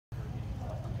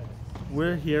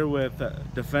We're here with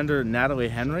defender Natalee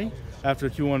Henry after a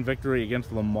 2-1 victory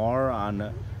against Lamar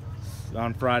on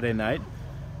Friday night.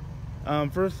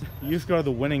 First, you scored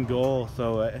the winning goal.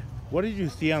 So, what did you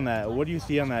see on that? What do you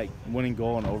see on that winning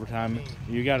goal in overtime?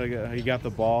 You got the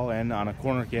ball in on a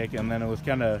corner kick, and then it was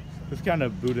kind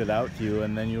of booted out to you,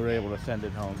 and then you were able to send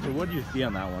it home. So, what do you see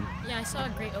on that one? Yeah, I saw a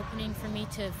great opening for me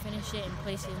to finish it and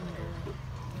place it in the goal.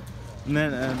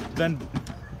 And then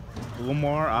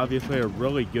Lamar, obviously a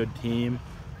really good team.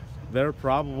 They're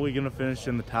probably going to finish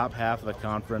in the top half of the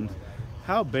conference.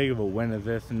 How big of a win is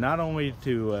this? Not only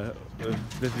to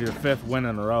this is your 5th win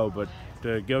in a row, but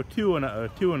to go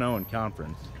 2-0 in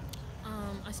conference.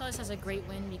 I saw this as a great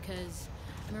win because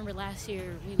I remember last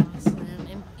year we lost to them,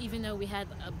 and even though we had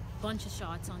a bunch of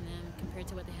shots on them compared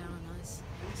to what they had on us,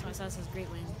 so I saw this as a great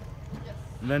win.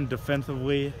 And then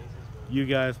defensively, you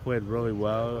guys played really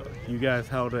well. You guys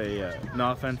held an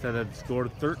offense that had scored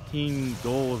 13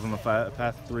 goals in the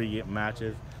past 3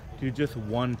 matches to just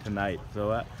 1 tonight.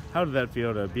 So how did that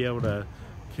feel to be able to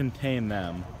contain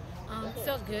them? It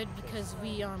felt good because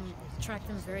we tracked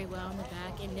them very well in the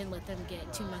back and didn't let them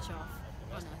get too much off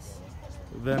on us.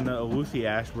 Then Lucy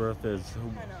Ashworth is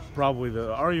probably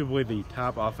arguably the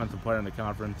top offensive player in the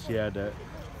conference. She had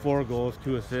 4 goals,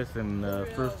 2 assists in the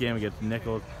first game against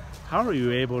Nichols. How are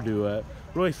you able to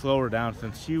really slow her down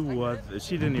since she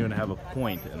didn't even have a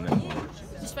point in this one?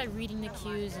 Just by reading the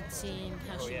cues and seeing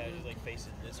how she moved.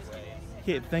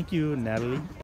 Okay, thank you, Natalee.